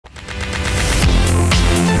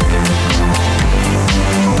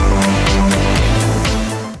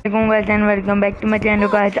And welcome back to my channel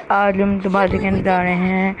guys. आज हम दोबारा कहने जा रहे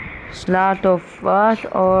हैं लास्ट ऑफ अस।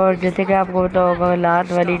 और जैसे कि आपको पता होगा,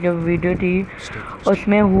 लास्ट वाली जो वीडियो थी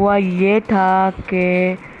उसमें हुआ ये था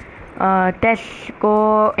कि टेस को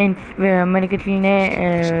मेरे किसी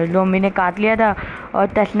ने लोमी ने काट लिया था और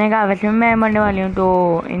टेस ने कहा वैसे मैं मरने वाली हूँ तो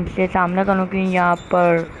इनसे सामना करूँ कि यहाँ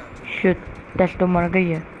पर शुट टेस तो मर गई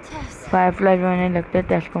है। फायरफ्लाई मैंने लगता है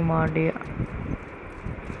टेस को मार दिया।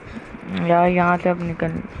 यार यहाँ से अब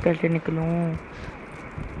कैसे निकलूं?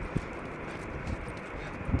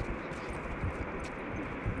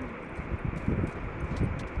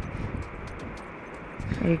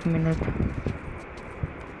 एक मिनट।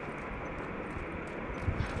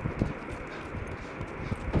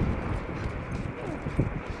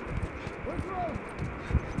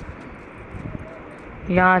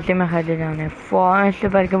 यहाँ से मैं खाते जाना है फौरन से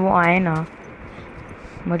पहले वो आए ना,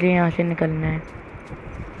 मुझे यहाँ से निकलना है।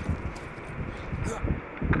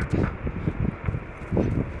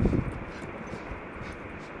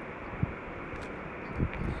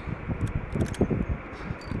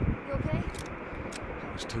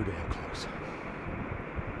 Too damn close.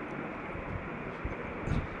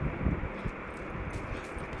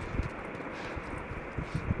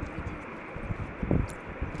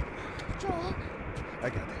 Joel? I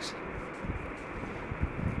got this.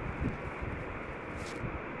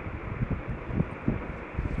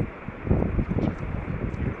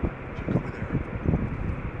 Over there.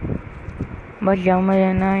 बस जाओ,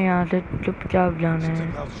 मुझे ना यहाँ से चुपचाप जाना है।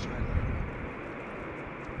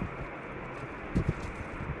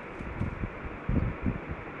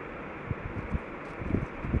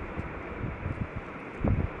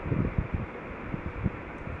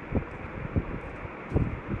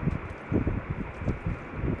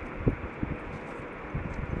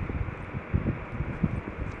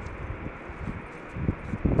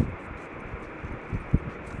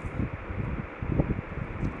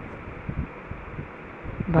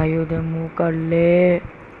 भाई उधर मुंह कर ले।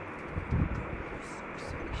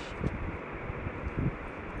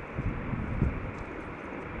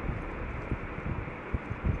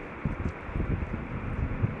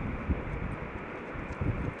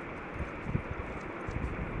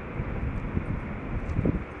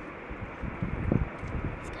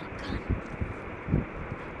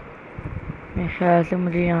 मेरे ख्याल से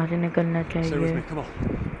मुझे यहाँ से निकलना चाहिए।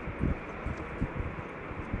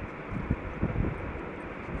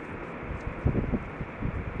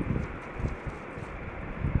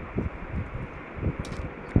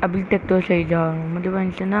 अभी तक तो सही जा रहा हूँ, मुझे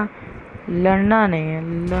वहीं से ना लड़ना नहीं है,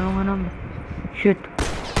 लड़ूंगा ना शिट।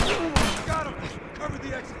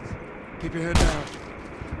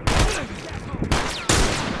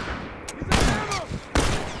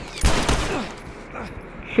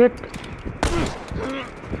 शिट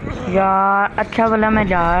यार, अच्छा भला मैं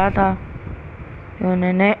जा रहा था,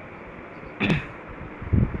 उन्होंने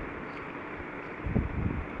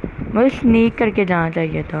मुझे स्नीक करके जाना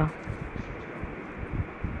चाहिए था।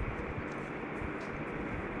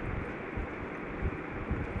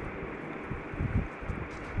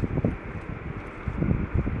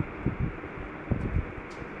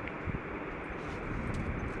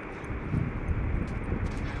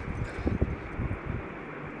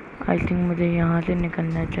 आई थिंक मुझे यहाँ से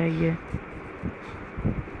निकलना चाहिए।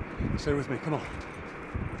 Stay with me, come on.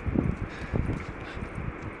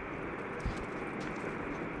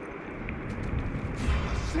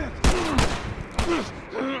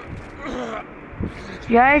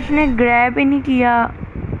 यार इसने ग्रैब ही नहीं किया,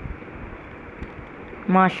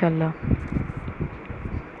 माशाल्लाह।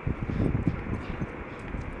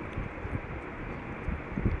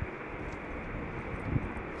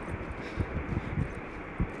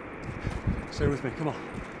 Stay with me, come on.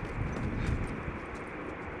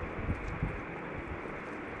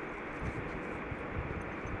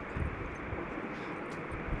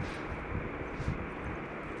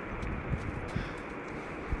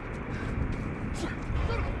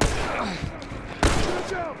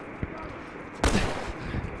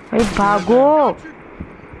 अरे भागो।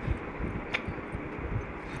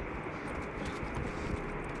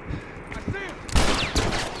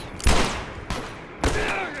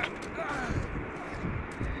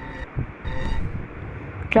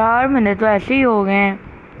 4 मिनट तो ऐसे ही हो गए हैं।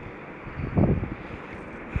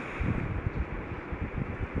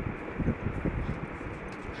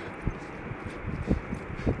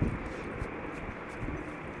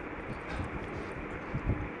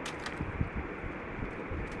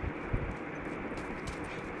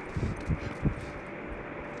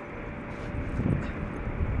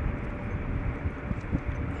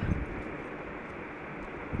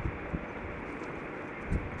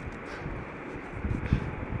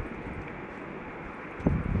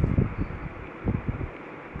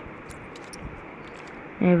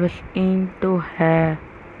 ये बस इन तो है।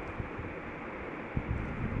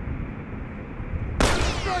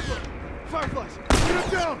 Fireflies! Get him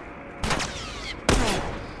down!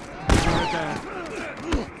 Right there.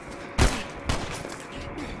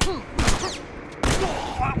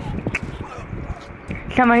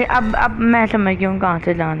 समझ अब मैं समझ गई हूँ कहाँ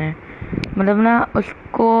से जाना है। मतलब ना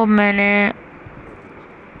उसको मैंने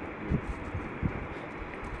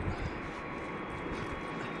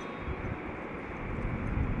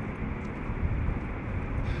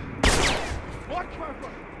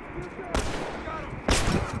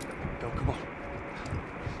Go, come on.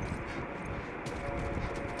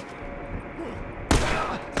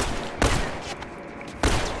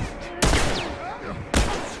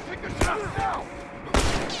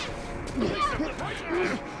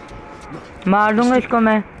 मार दूंगा इसको,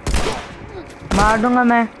 मैं मार दूंगा,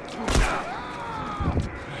 मैं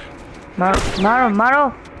मारो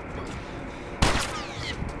मारो।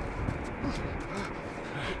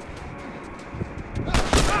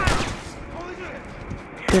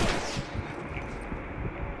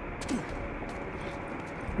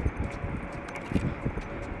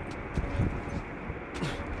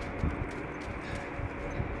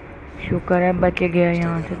 शुक्र है बच गया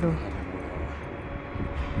यहाँ से। तो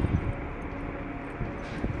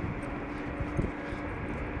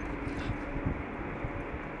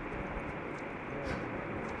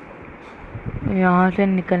यहाँ से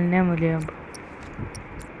निकलने है मुझे अब।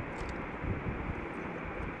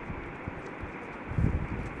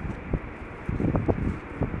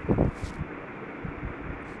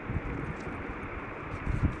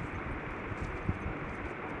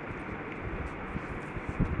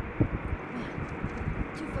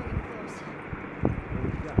 Too fucking close.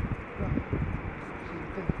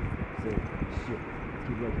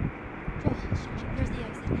 Joel, here's the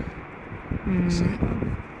exit.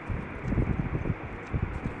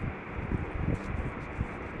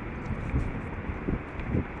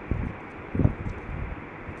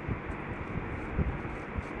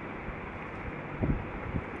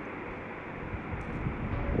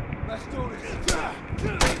 Let's do this.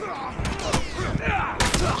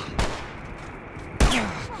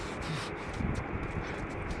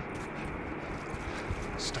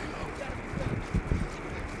 Stay low.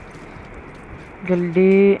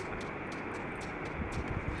 जल्दी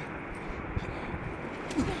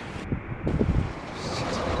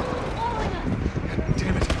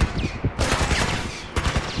Damn it.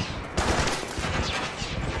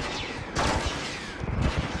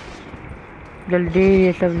 जल्दी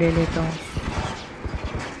ये सब ले लेता हूँ।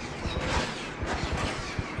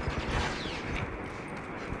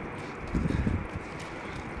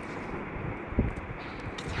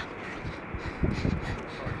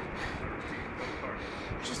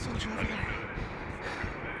 There's a soldier over there.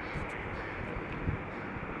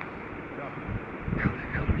 How the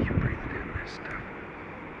hell are you breathing in this stuff?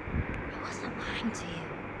 I wasn't lying to you.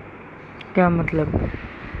 क्या मतलब?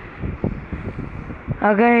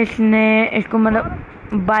 अगर इसने इसको मतलब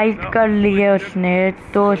बाइट कर ली है उसने,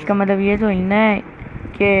 तो इसका मतलब ये तो ही ना है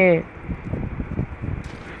कि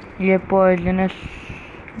ये पॉइजनस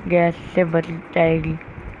गैस से बच जाएगी।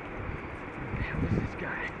 Who is this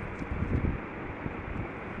guy?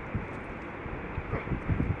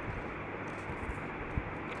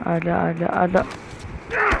 आजा आजा आजा।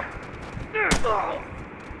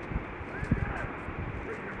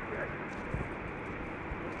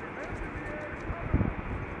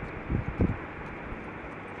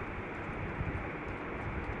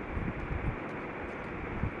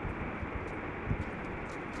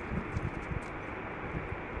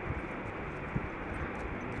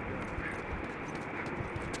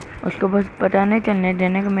 उसको बस पता नहीं चलने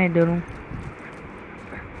देने कि मैं इधर हूँ।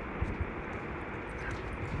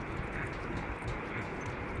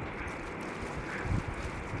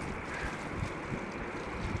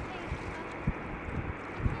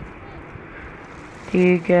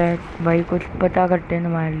 ठीक है भाई, कुछ पता करते हैं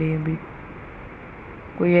तुम्हारे लिए भी,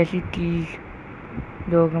 कोई ऐसी चीज़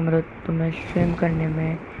जो कि मतलब तुम्हें स्विम करने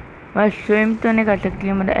में, मैं स्विम तो नहीं कर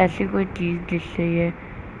सकती, मतलब ऐसी कोई चीज़ जिससे ये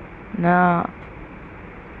ना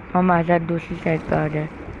हमारे साथ दूसरी साइड पे आ जाए।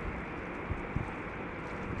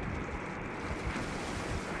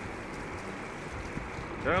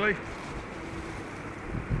 Charlie?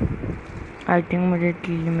 आई थिंक मुझे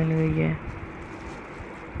चीज़ मिल गई है।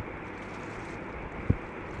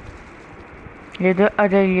 ये तो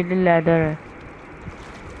अरे ये तो लेदर है।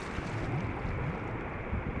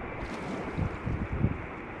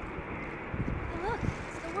 Hey, look, it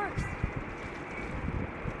still works.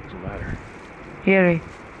 There's a ladder. ये रही,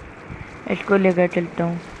 इसको लेकर चलता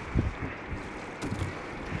हूँ।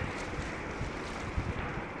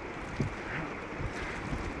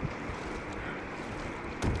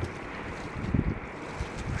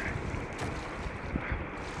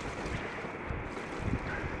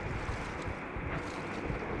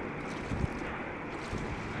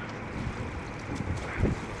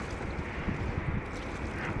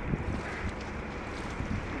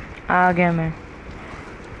 आ गया मैं।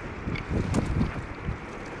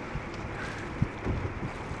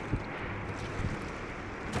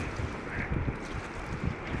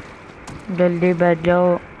 जल्दी बैठ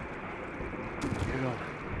जाओ। Get on.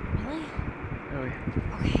 Really? Oh, yeah.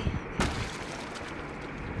 Okay.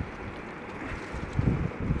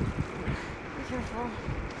 Be careful.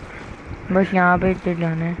 बस यहाँ पे इतने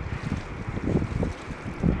जाना है।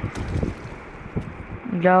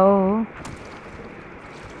 जाओ।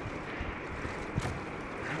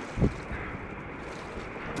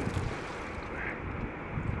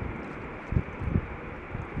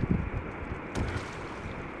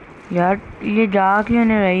 यार ये जा क्यों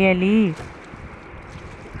नहीं रही अली?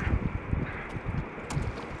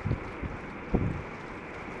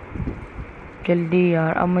 जल्दी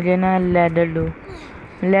यार, अब मुझे ना लेदर दो।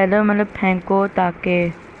 लेदर मतलब फेंको ताकि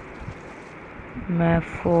मैं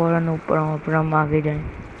फौरन ऊपर आऊँ, ऊपर हम आगे जाएं।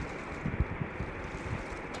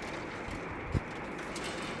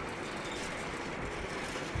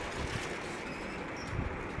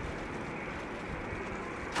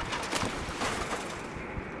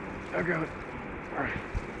 I got it. All right.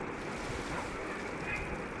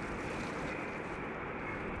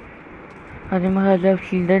 अरे मैं जब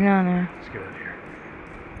सीधे जाना है। Let's get out of here.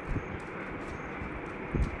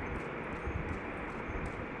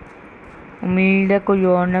 उम्मीद है कोई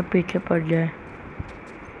और ना पीछे पड़ जाए।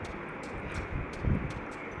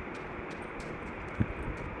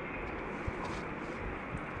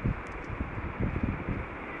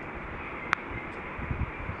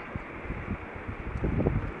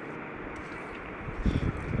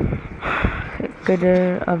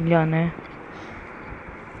 किधर अब जाना है?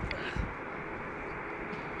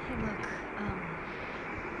 Hey, look.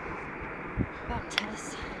 About Tess.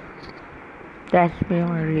 Test पे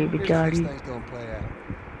हो रही Here's how बेचारी। this thing's gonna play out.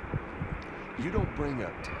 You don't bring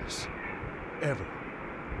up Tess. Ever.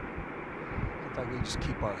 In fact, we just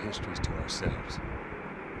keep our histories to ourselves.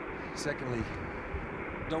 Secondly,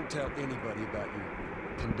 don't tell anybody about your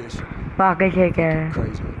condition. पाके से क्या है?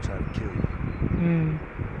 Crazy or try to kill you.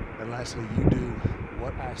 And lastly, you do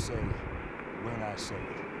what I say when I say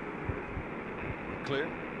it. Clear?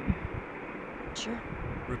 Sure.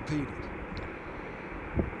 Repeat it.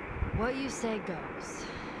 What you say goes.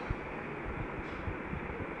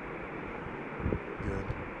 Good.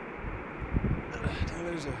 Now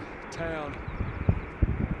there's a town a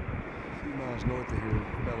few miles north of here.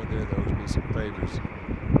 A fella there that owes me some favors.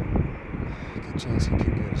 Good chance he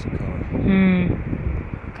could get us a car.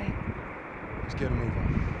 Okay. Let's get a move on.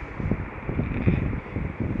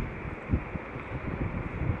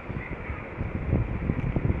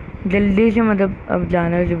 जल्दी से मतलब अब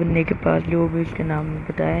जाना है उस बंदे के पास जो भी उसके नाम में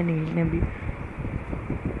बताया नहीं इसने भी।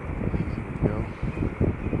 Go.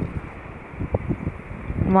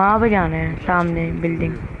 वहाँ पे जाना है सामने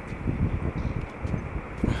building.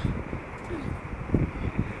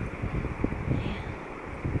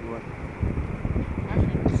 What?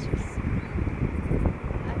 Nothing. It's just.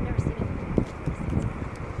 I've never seen anything like this.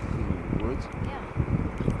 In the woods? Yeah.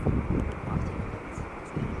 Walked in the woods.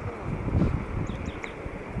 It's kind of cool.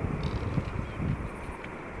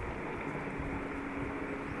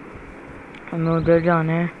 हमें उधर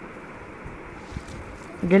जाना है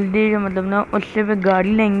जल्दी से, मतलब ना उससे पे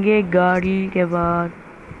गाड़ी लेंगे, गाड़ी के बाद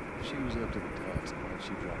She was up to the task. Why'd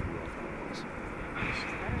she drop you off on this?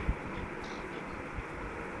 She's better.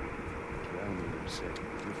 Okay, I don't need to say.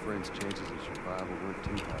 Your friend's chances of survival weren't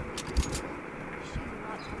too high. She's a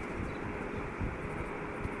lot tougher.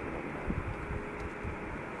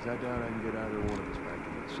 Because I doubt I can get either one of us back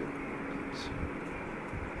in the city. Please.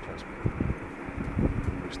 Trust me.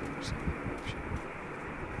 I wish there was some option.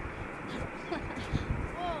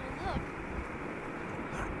 Whoa, look.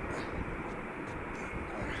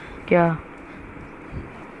 क्या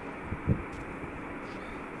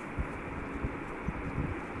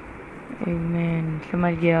मैं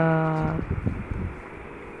समझ गया।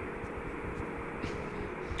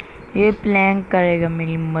 ये plan करेगा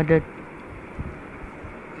मेरी मदद।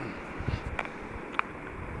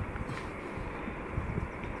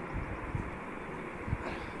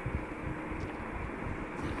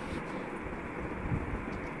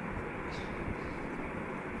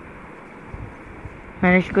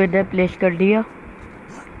 मैंने इसको इधर प्लेस कर दिया,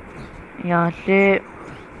 यहाँ से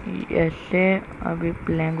ऐसे अभी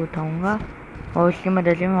प्लैंक उठाऊंगा और उसकी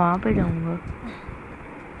मदद से मैं वहाँ पे जाऊंगा।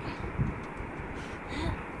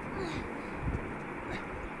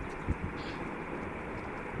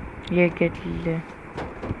 ये क्या चीज़ है?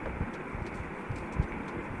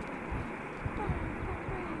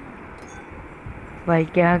 भाई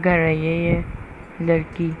क्या कर रही है ये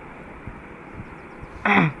लड़की?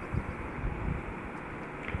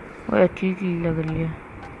 वो अच्छी चीज लग रही है।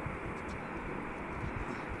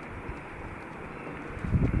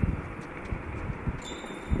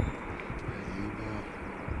 Hey,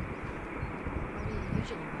 Where do you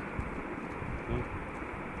usually run? huh?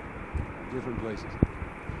 Different places.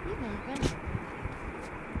 You've never been here.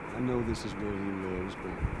 I know this is where he lives,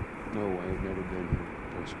 but no, I've never been here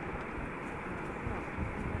personally.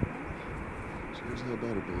 Sure as hell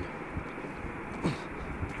better be.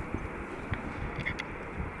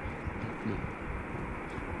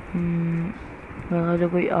 लगा तो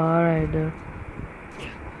कोई आ रहा है इधर।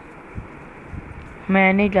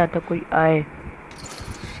 मैं नहीं चाहता कोई आए।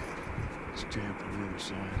 It's jammed from the other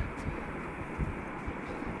side.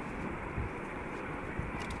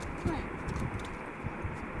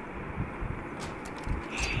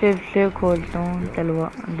 सिर्फ से खोलता हूँ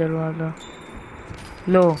दरवाज़ा।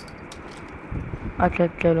 लो अच्छा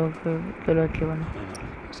चलो फिर चलो अच्छे बना।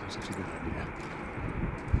 Sounds like a good idea.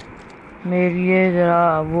 मेरे लिए ज़रा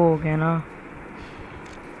वो हो गया ना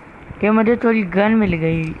कि मुझे थोड़ी गन मिल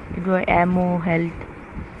गई जो एमो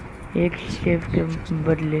हेल्थ एक सेव के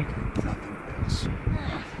बदले। Nothing else.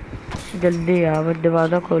 जल्दी आओ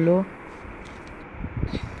दरवाज़ा खोलो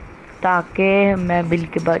ताकि मैं बिल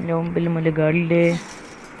के बाद जाऊँ। बिल मुझे गाड़ी दे।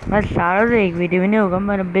 मैं सारा तो एक वीडियो भी नहीं होगा।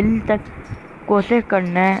 मैंने बिल तक कोशिश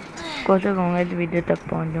करना है। कोशिश करूँगा इस वीडियो तक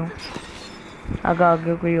पहुँच जाऊँ अगर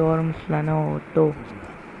आगे कोई और मसला ना हो तो।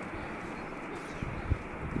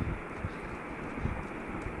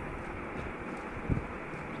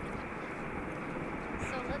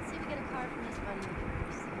 So let's see if we get a card from this buddy of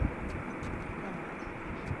yours. Then what?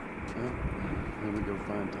 Well, let me go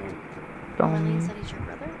find Tom. Marlene said he's your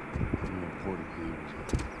brother? More importantly, he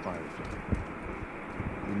was a firefly.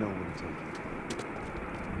 We know where to take him.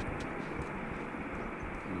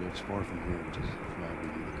 He lives far from here, which is why we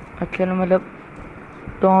need the car. अच्छा मतलब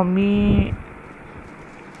Tommy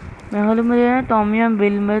मैं मतलब मुझे ना Tommy और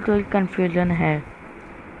bill में थोड़ी confusion है।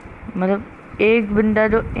 मतलब एक बंदा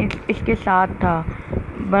जो इसके साथ था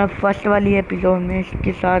मतलब फर्स्ट वाली एपिसोड में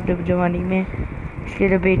इसके साथ जब जवानी में इसकी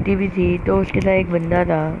जो बेटी भी थी तो उसके साथ एक बंदा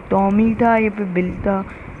था। टॉमी था या फिर बिल था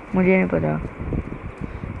मुझे नहीं पता।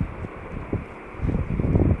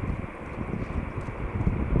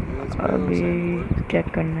 अभी चेक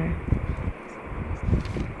करना है।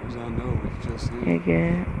 As I know, it's just him. ठीक है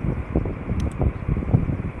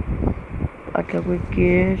अच्छा कोई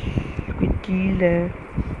केस कोई चीज़ है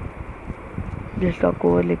जिसका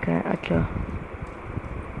कोड लिखा है। अच्छा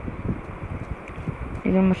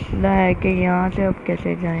लेकिन मसला है कि यहाँ से अब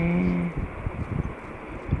कैसे जाएं।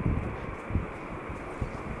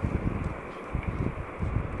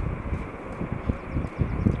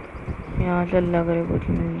 यहाँ से लग रहा है कुछ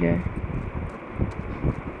मिल जाए।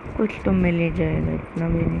 कुछ तो मिल ही जाएगा इतना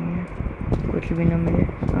भी नहीं है कुछ भी ना मिले।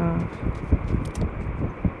 हाँ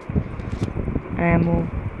एमो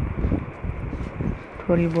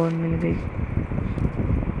थोड़ी बहुत मिल गई।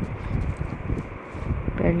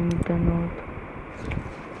 पेरीमीटर नोट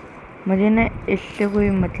मुझे ना इससे कोई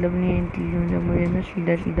मतलब नहीं है इन चीज़ों से। मुझे ना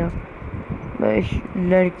सीधा सीधा बस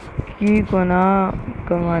लड़की को ना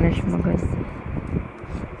करवाने स्मगल।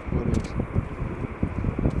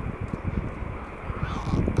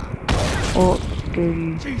 ओ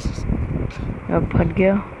तेरी अब फट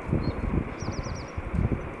गया।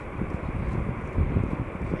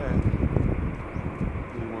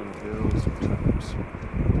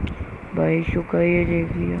 भाई शुक्र ये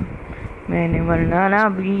देख लिया मैंने वरना ना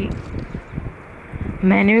अभी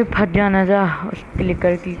मैंने भी फट जाना था उस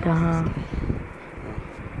क्लिकर की। कहाँ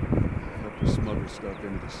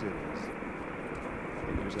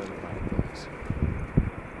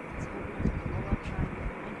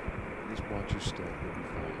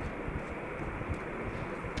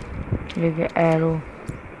लेके एरो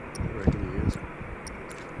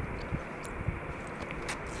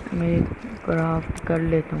मैं क्राफ्ट कर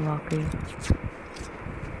लेता हूँ वाकई।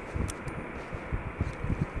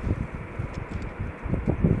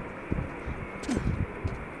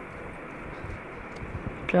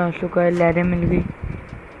 क्या शुक्र है लैडर मिल गई।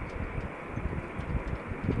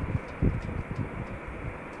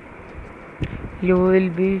 You will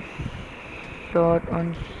be shot on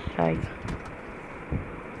sight।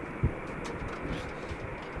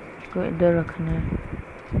 इसको इधर रखना है।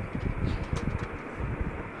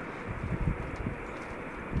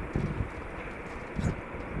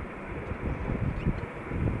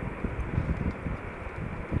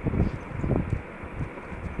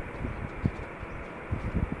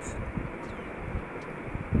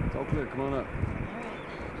 Come on up.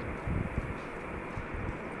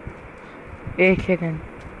 एक सेकंड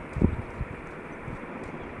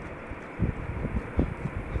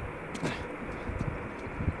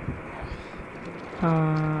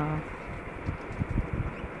हाँ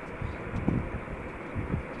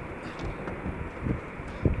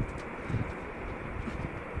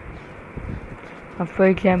अब फॉर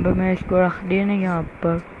एग्जाम्पल मैं इसको रख दिया ना यहाँ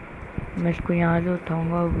पर, मैं इसको यहाँ से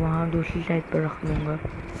उठाऊँगा और वहाँ दूसरी साइड पर रख लूँगा।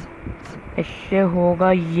 इससे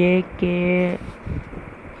होगा ये कि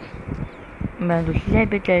मैं दूसरी साइड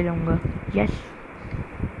पे चले जाऊँगा। यस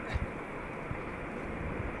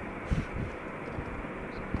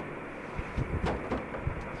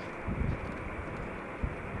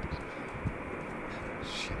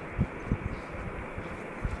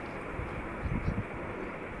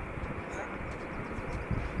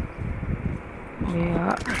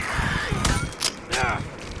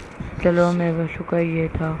चलो मेरे को शुक्र ये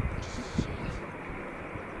था।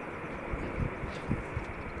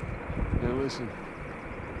 Now listen,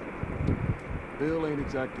 Bill ain't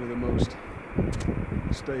exactly the most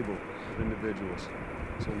stable of individuals.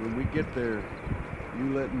 So when we get there, you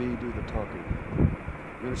let me do the talking.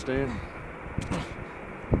 You understand?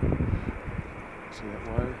 See that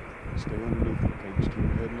wire? Stay underneath it, okay? Just keep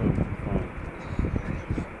your head low. Fine.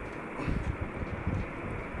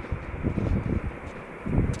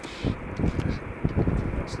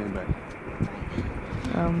 Stand back.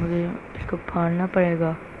 मुझे इसको फाड़ना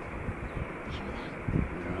पड़ेगा।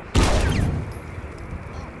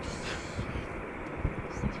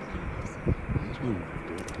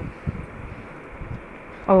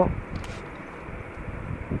 Oh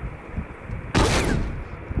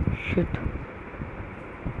shit,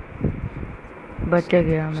 बच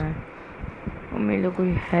गया मैं। मेरे को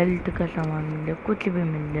कोई health का सामान मिल जाए, कुछ भी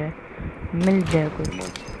मिल जाए कुछ।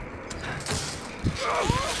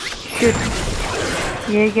 शिट,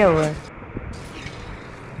 ये क्या हुआ है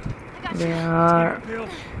यार?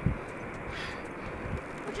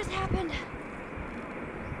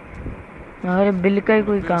 अरे बिल का ही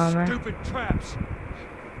कोई काम है।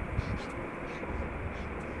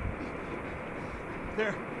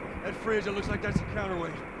 There, that fridge, it looks like that's a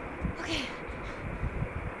counterweight. Okay.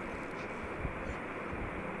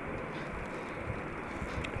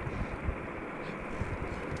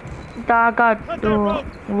 काट दो,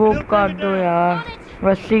 वो काट दो यार,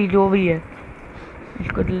 रस्सी जो भी है,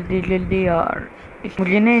 इसको जल्दी जल्दी यार।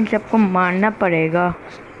 मुझे ना इन सबको मारना पड़ेगा।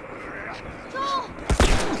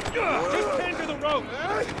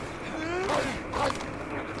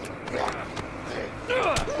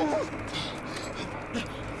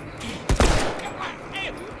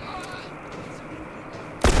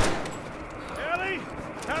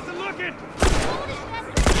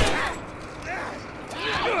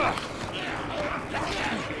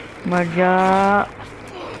 मर जा।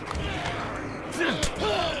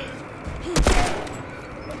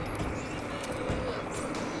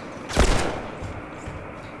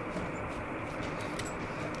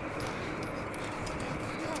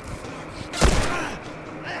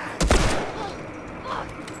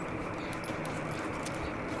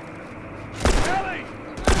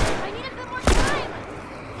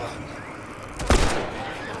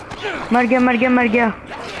 मर गया।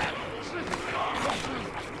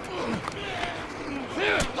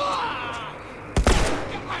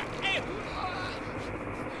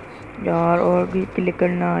 यार और भी क्लिक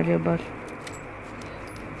करना आ जाए बस।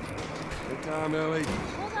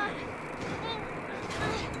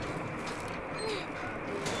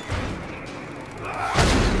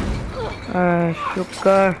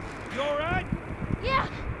 शुक्र।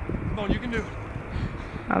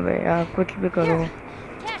 अबे यार कुछ भी करो।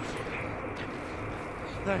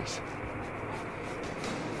 Thanks.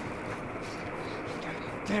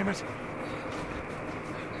 Damn it.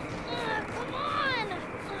 Come on.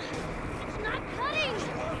 It's not cutting.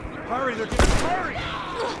 Hurry, they're getting hurry.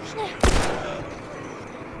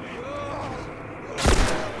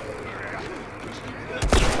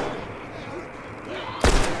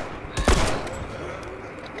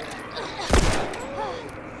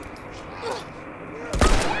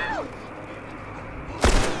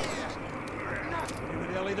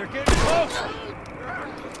 They're getting close.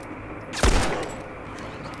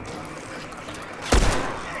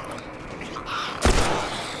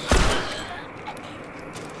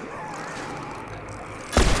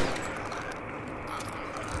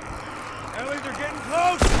 Ellie, they're getting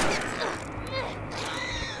close.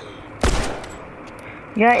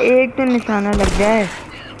 यार एक तो निशाना लग जाए।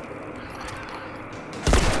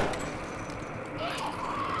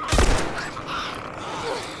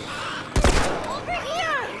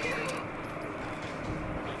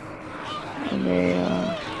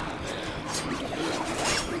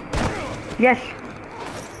 Yes.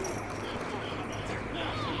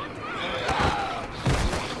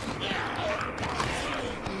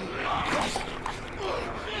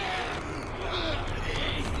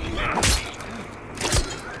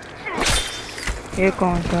 ये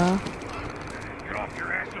कौन था? Get off your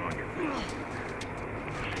ass on your feet.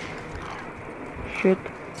 Shit.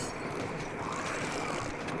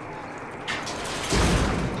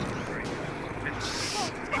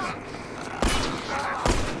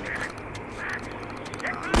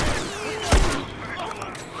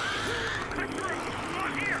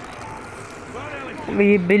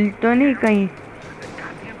 ये बिल तो नहीं कहीं?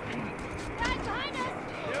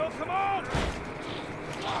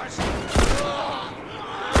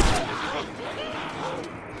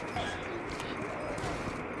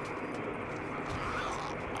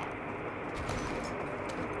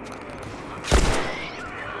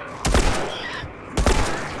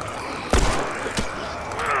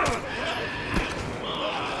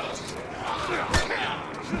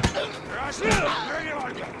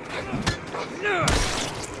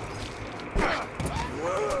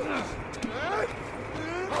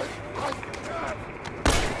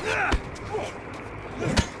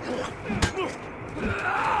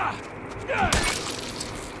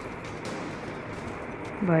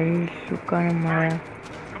 भाई शुक्र मारा।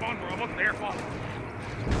 Come on, we're almost there, Paul.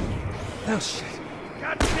 Oh shit.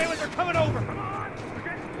 God damn it, they're coming over. Come on, we're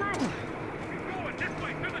getting through. Keep going this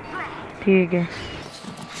way through the truck. ठीक है।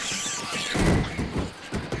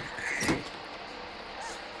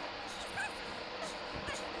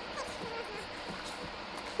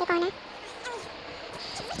 ये कौन है?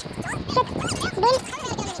 भाई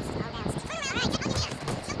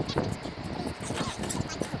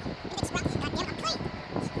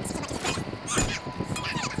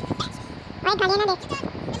गालियाँ ना दे।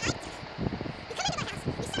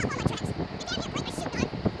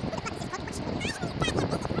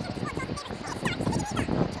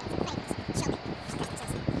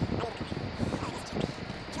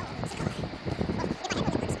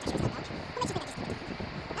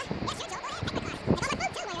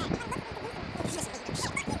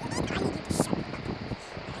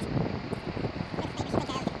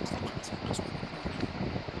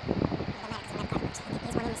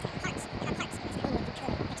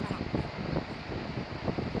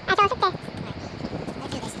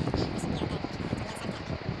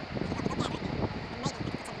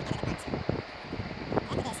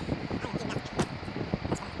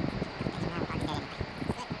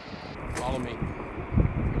 Follow me.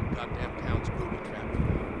 Your goddamn town's booby trapped.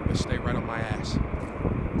 Just stay right on my ass.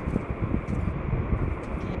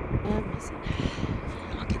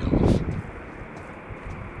 I'll get off.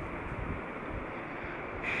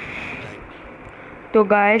 तो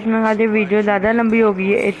guys मैं आज वीडियो ज़्यादा लंबी हो गई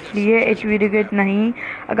है, इसलिए इस वीडियो को इतना ही।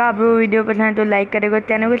 अगर आपको वीडियो पसंद है तो लाइक करेगा,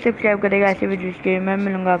 चैनल को सब्सक्राइब करेगा ऐसे वीडियोज़ के। मैं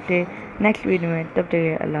मिलूँगा आपसे नेक्स्ट वीडियो में, तब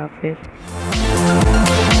तक अल्लाह हाफिज़।